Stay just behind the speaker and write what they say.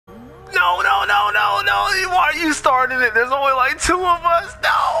Why are you starting it? There's only like 2 of us. No.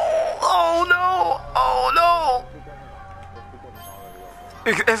 Oh no.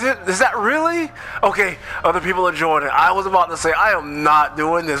 Is that really? Okay, other people are joining. I was about to say, I am not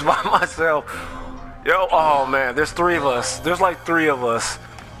doing this by myself. Yo, oh man, there's 3 of us. There's like 3 of us.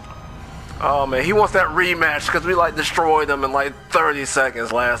 Oh man, he wants that rematch because we like destroyed them in like 30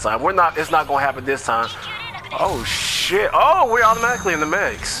 seconds last time. It's not gonna happen this time. Oh shit. Oh, we're automatically in the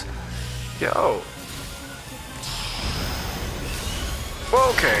mix. Yo.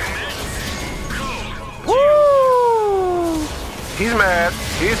 Okay. Woo! He's mad.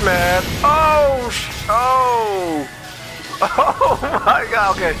 Oh my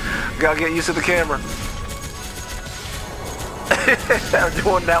god. Okay. Gotta get used to the camera.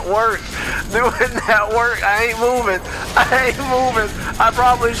 Doing that work. I ain't moving. I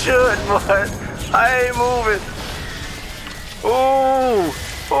probably should, but I ain't moving. Ooh.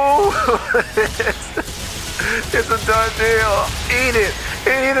 It's a done deal. Eat it.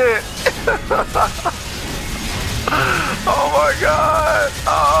 Oh my god.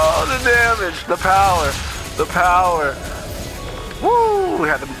 Oh, the damage. The power. Woo. We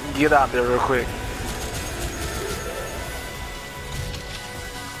had to get out there real quick.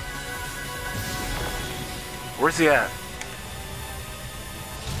 Where's he at?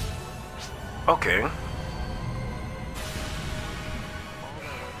 Okay.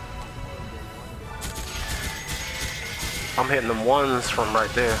 I'm hitting them ones from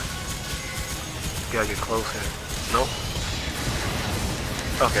right there. Gotta get closer. Nope.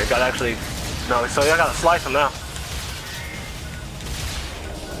 Okay, gotta actually... No, so I gotta slice him now.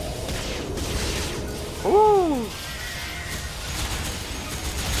 Ooh!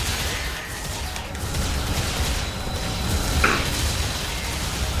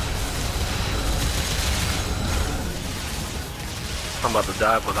 I'm about to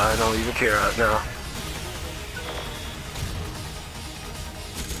die, but I don't even care right now.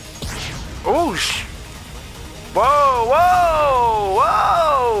 Oosh! Whoa!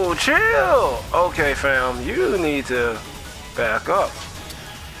 Chill! Okay, fam, you need to back up.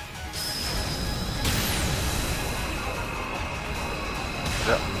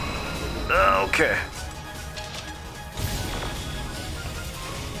 Okay.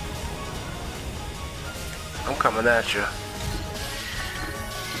 I'm coming at you.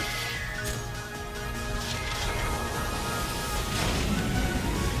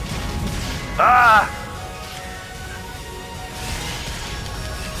 Ah!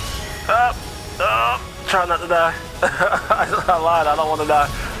 Up! Try not to die. I lied, I don't want to die.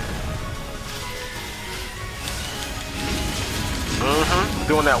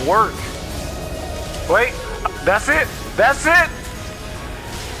 Doing that work. Wait, that's it?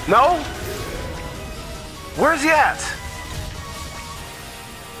 No? Where's he at?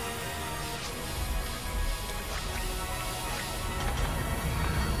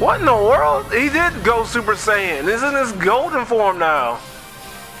 What in the world? He did go Super Saiyan. He's in his golden form now.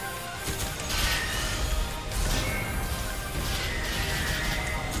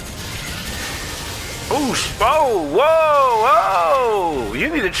 Oosh. Whoa. You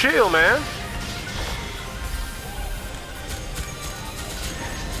need to chill, man.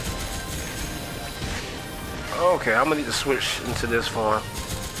 Okay, I'm gonna need to switch into this form.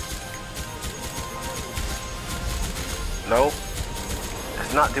 Nope.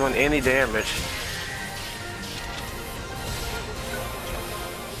 It's not doing any damage.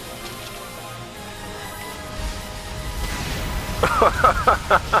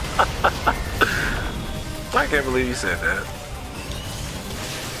 I can't believe you said that.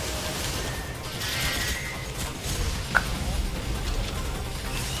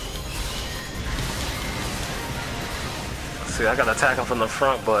 See, I gotta attack him from the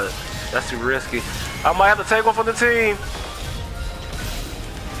front, but that's too risky. I might have to take one for the team.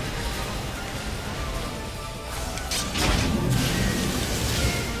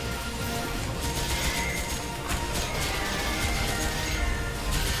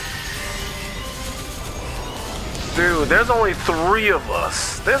 Dude, there's only 3 of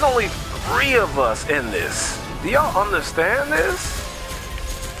us. There's only 3 of us in this. Do y'all understand this?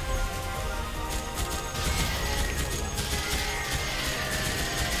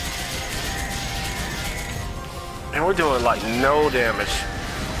 And we're doing like no damage.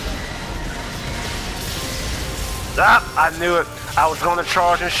 Ah, I knew it. I was gonna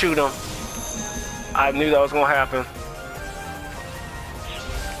charge and shoot him. I knew that was gonna happen.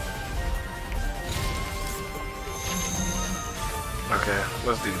 Okay,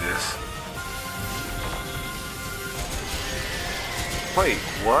 let's do this. Wait,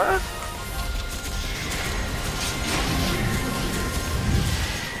 what?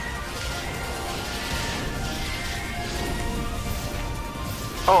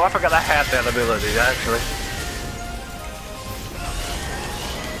 Oh, I forgot I had that ability, actually.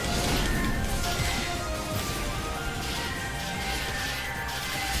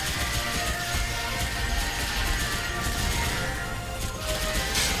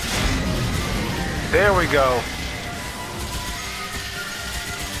 There we go.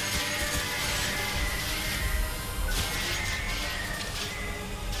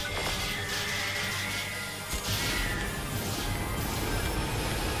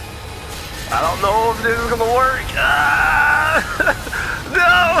 I don't know if this is gonna work. Ah!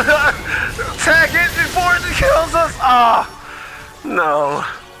 No! Attack it before it kills us! Ah! No.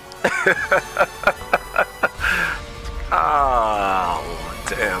 Oh,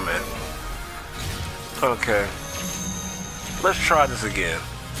 damn it. Okay. Let's try this again.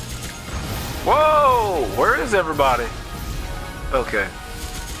 Whoa! Where is everybody? Okay.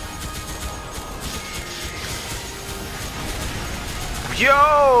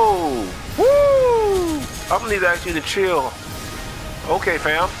 Yo! Woo! I'm gonna need to ask you to chill. Okay,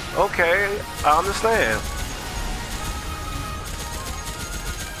 fam. Okay, I understand.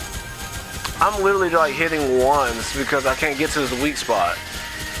 I'm literally like hitting ones because I can't get to his weak spot.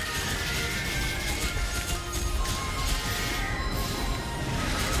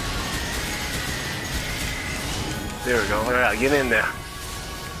 There we go. All right, get in there.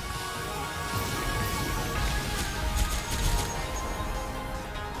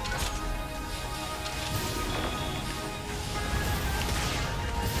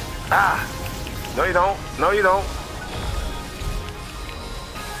 Ah! No, you don't. No, you don't.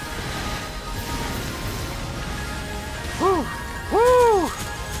 Woo! Woo!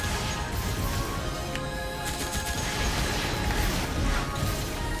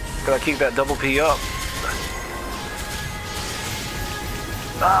 Gotta keep that double P up.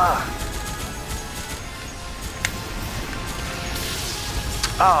 Ah!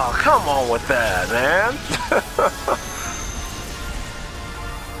 Oh, come on with that, man.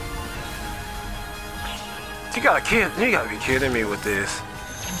 You gotta be kidding me with this.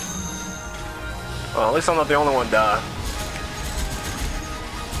 Well, at least I'm not the only one dying.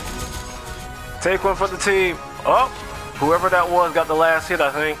 Take one for the team. Oh, whoever that was got the last hit,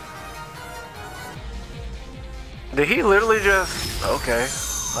 I think. Did he literally just... Okay,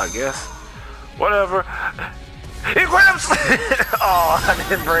 I guess. Whatever. He grabs... Oh, I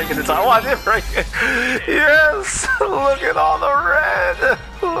didn't break it in time. Oh, I did break it. Yes! Look at all the red.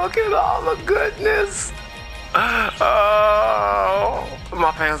 Look at all the goodness. Oh,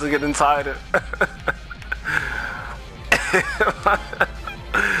 my pants are getting tighter.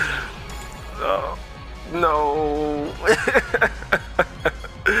 Oh, no.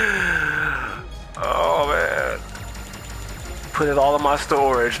 Oh, man. Put it all in my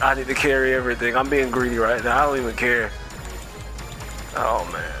storage. I need to carry everything. I'm being greedy right now. I don't even care. Oh,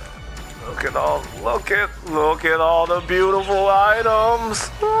 man. Look at all the beautiful items.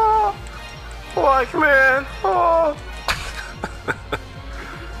 Oh. Like, man, oh,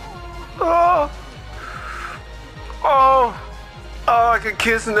 oh, oh, I could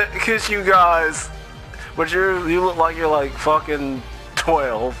kiss you guys, but you look like you're like fucking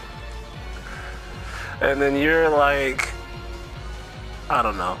 12, and then you're like, I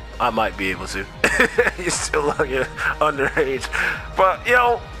don't know, I might be able to. You still look like you're underage, but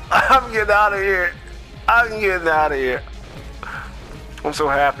yo, I'm getting out of here. I'm getting out of here. I'm so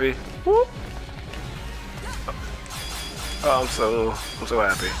happy. Whoop. Oh, I'm so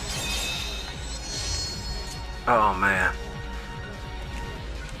happy. Oh, man.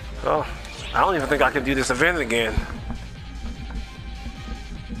 Oh, I don't even think I can do this event again.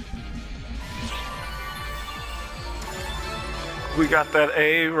 We got that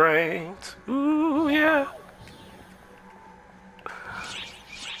A ranked. Ooh, yeah.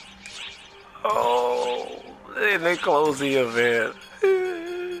 Oh, and they close the event.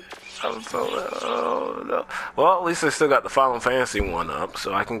 I'm so, oh no. Well, at least I still got the Final Fantasy one up,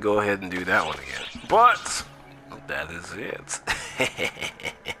 so I can go ahead and do that one again. But that is it.